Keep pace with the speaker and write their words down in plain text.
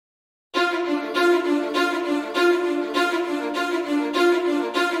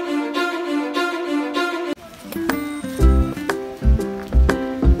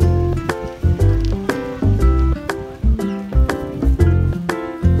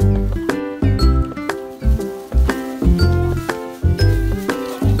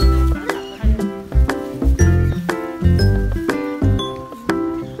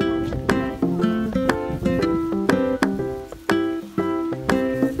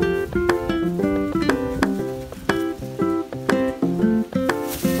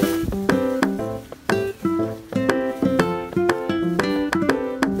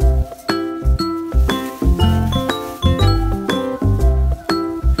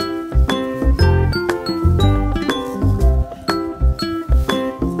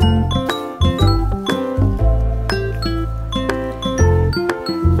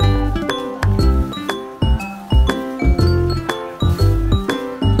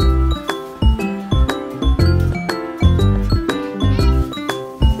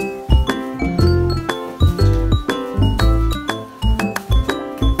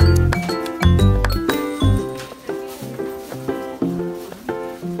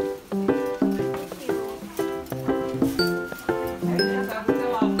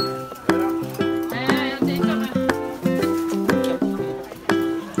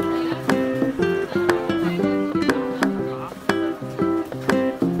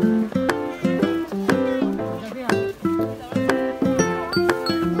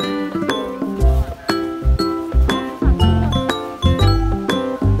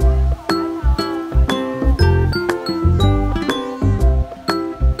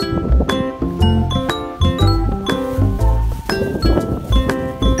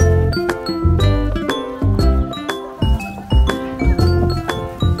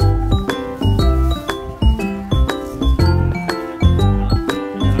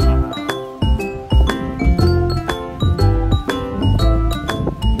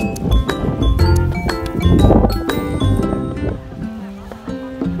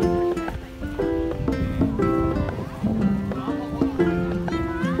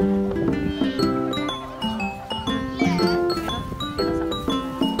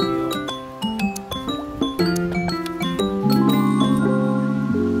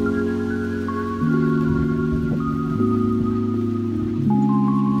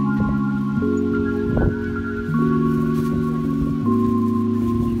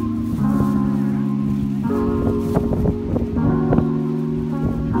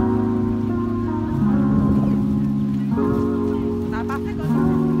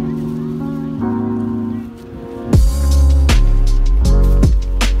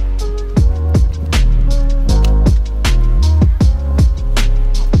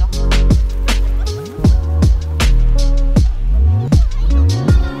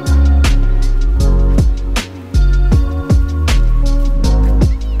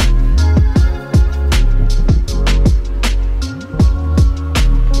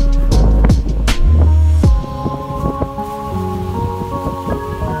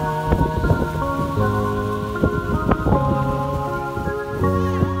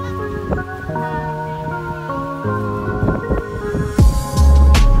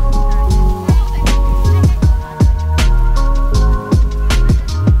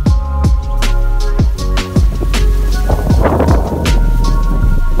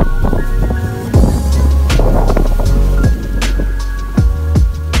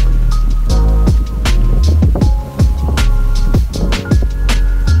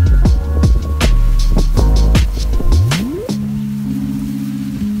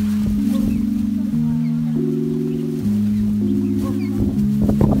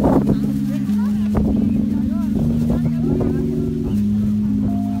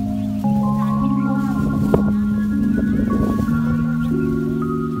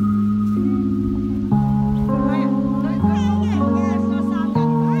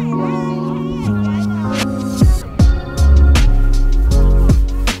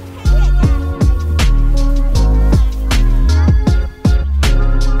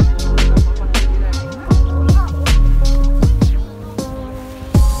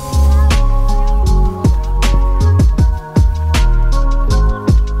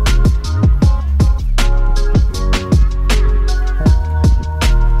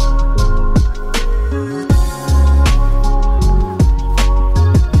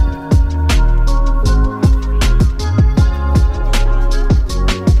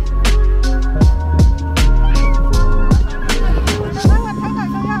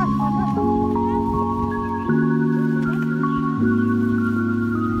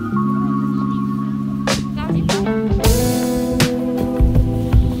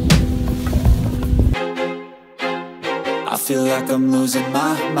feel like I'm losing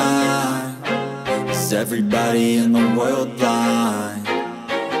my mind. Is everybody in the world blind?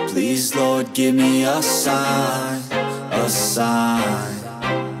 Please, Lord, give me a sign, a sign.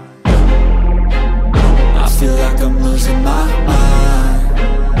 I feel like I'm losing my mind.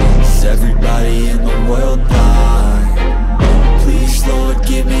 Is everybody in the world blind? Please, Lord,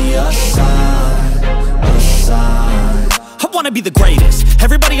 give me a sign, a sign. I wanna be the greatest.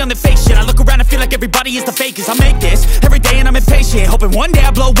 Everybody on the fake shit. I look around and feel like everybody is the fakest. I make this every day and I'm impatient, hoping one day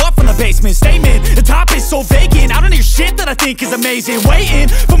I blow up from the basement. Statement, the top is so vacant. I don't hear shit that I think is amazing. Waiting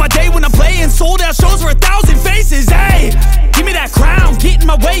for my day when I'm playing sold out shows for 1,000 faces. Hey, give me that crown, get in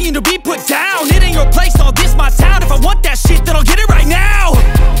my way and to be put down. It ain't your place, all this my town. If I want that shit, then I'll get it right now.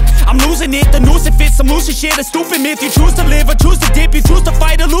 I'm losing it, the noose it fits. I'm losing shit, a stupid myth. You choose to live or choose to dip. You choose to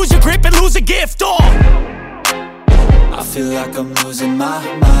fight or lose your grip and lose a gift. I feel like I'm losing my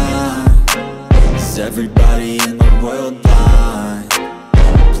mind. Is everybody in the world blind?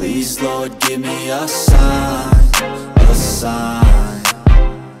 Please, Lord, give me a sign, a sign.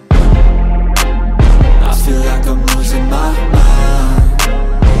 I feel like I'm losing my mind.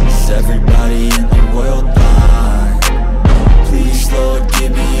 Is everybody in the world blind? Please, Lord,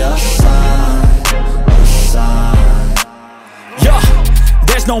 give me a sign, a sign. Yeah.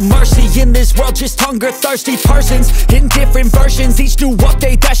 There's no mercy in this world, just hunger-thirsty persons in different versions. Each new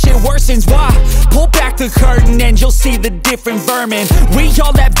update, that shit worsens. Why? Pull back the curtain and you'll see the different vermin. We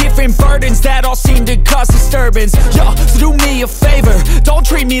all have different burdens that all seem to cause disturbance. Yo, so do me a favor, don't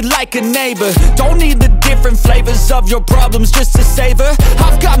treat me like a neighbor. Don't need the different flavors of your problems just to savor.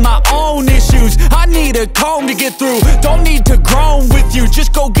 I've got my own issues, I need a comb to get through. Don't need to groan with you,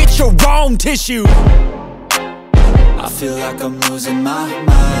 just go get your own tissue. I feel like I'm losing my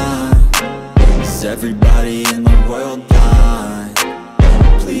mind. Is everybody in the world blind?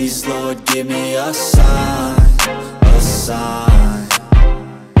 Please, Lord, give me a sign, a sign.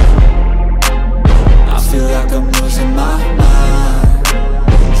 I feel like I'm losing my mind.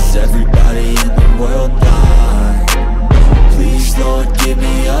 Is everybody in the world blind? Please, Lord, give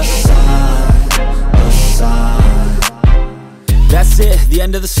me a sign, a sign. That's it, the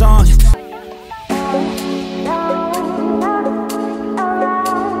end of the song.